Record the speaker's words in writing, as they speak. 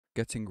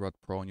Getting Rad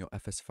Pro on your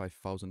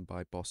FS-5000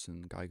 by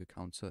BOSEAN Geiger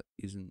counter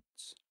isn't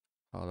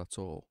hard at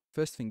all.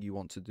 First thing you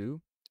want to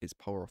do is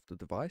power off the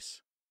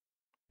device.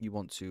 You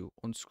want to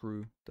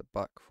unscrew the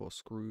back 4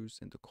 screws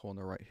in the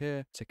corner right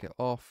here, take it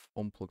off,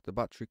 unplug the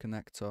battery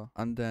connector,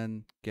 and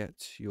then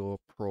get your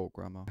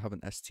programmer. I have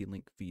an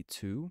ST-Link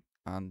V2,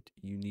 and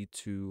you need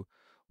to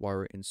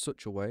wire it in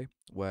such a way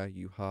where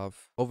you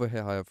have, over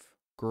here I have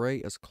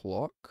grey as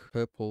clock,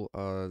 purple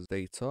as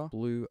data,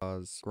 blue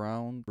as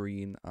ground,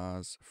 green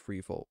as 3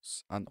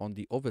 volts. And on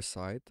the other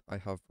side, I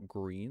have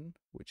green,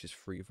 which is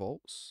 3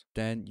 volts.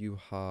 Then you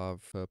have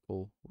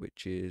purple,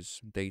 which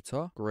is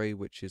data, grey,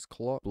 which is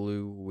clock,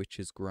 blue, which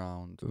is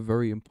ground.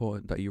 Very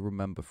important that you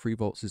remember 3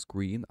 volts is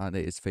green and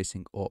it is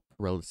facing up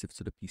relative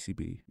to the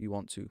PCB. You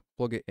want to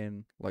plug it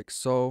in like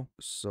so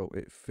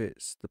it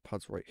fits the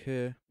pads right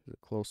here. Is it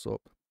close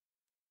up?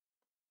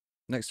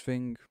 Next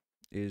thing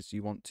is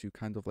you want to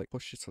kind of like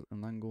push it at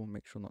an angle,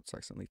 make sure not to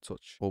accidentally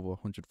touch over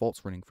 100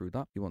 volts running through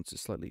that. You want to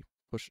slightly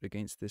push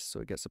against this so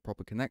it gets a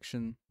proper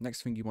connection.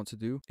 Next thing you want to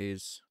do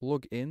is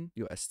plug in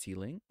your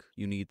ST-Link.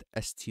 You need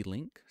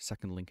ST-Link,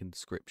 second link in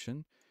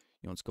description.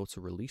 You want to go to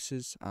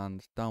releases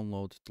and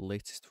download the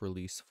latest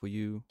release for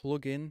you.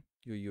 Plug in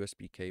your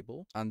USB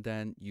cable, and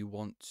then you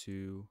want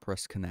to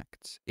press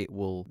connect. It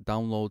will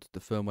download the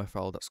firmware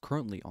file that's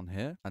currently on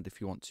here, and if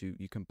you want to,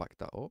 you can back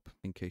that up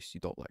in case you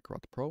don't like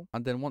Rad Pro.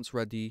 And then once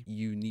ready,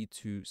 you need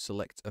to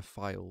select a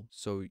file.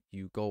 So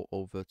you go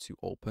over to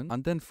open,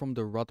 and then from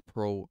the Rad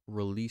Pro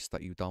release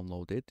that you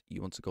downloaded,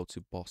 you want to go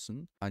to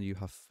BOSEAN, and you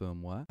have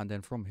firmware, and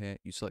then from here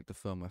you select the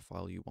firmware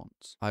file you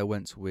want. I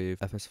went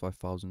with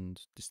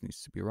FS-5000, this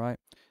needs to be right,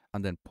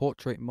 and then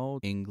portrait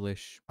mode,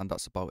 English, and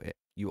that's about it.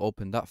 You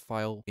open that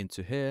file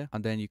into here,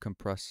 and then you can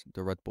press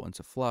the red button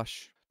to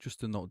flash.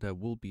 Just a note, there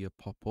will be a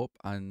pop-up,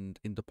 and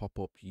in the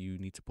pop-up you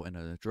need to put in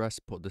an address,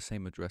 put the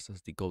same address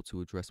as the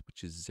go-to address,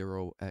 which is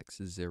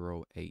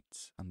 0x08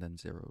 and then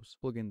zeros.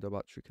 Plug in the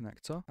battery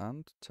connector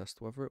and test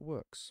whether it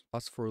works.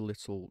 As for a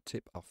little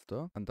tip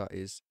after, and that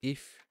is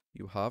if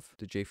you have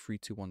the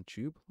J321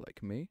 tube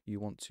like me, you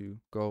want to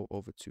go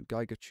over to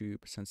Geiger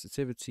tube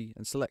sensitivity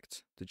and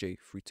select the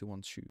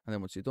J321 tube. And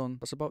then once you're done,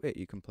 that's about it.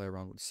 You can play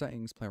around with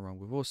settings, play around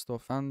with other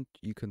stuff, and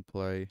you can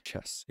play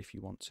chess if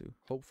you want to.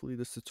 Hopefully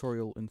this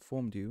tutorial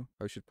informed you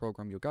how you should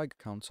program your Geiger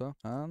counter,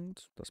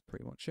 and that's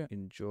pretty much it.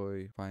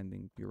 Enjoy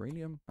finding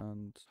uranium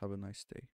and have a nice day.